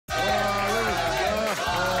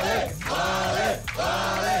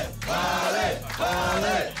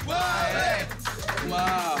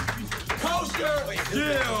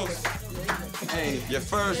Your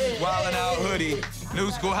first Wildin' Out hoodie.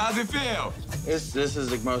 New school, how's it feel? This is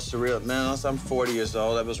the most surreal. Man, I'm 40 years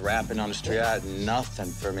old. I was rapping on the street. I had nothing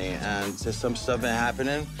for me. And just some stuff been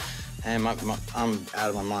happening, and I'm out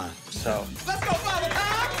of my mind. So. Let's go, Father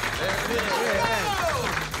Time!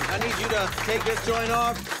 I need you to take this joint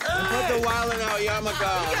off and put the Wildin' Out yarmulke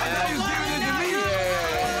on, man.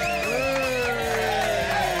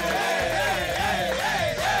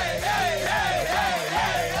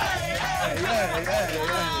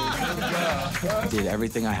 I did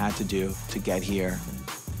everything I had to do to get here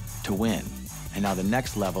to win. And now the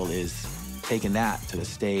next level is taking that to the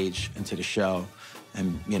stage and to the show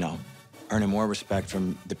and, you know, earning more respect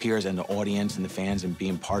from the peers and the audience and the fans and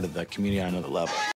being part of the community on another level.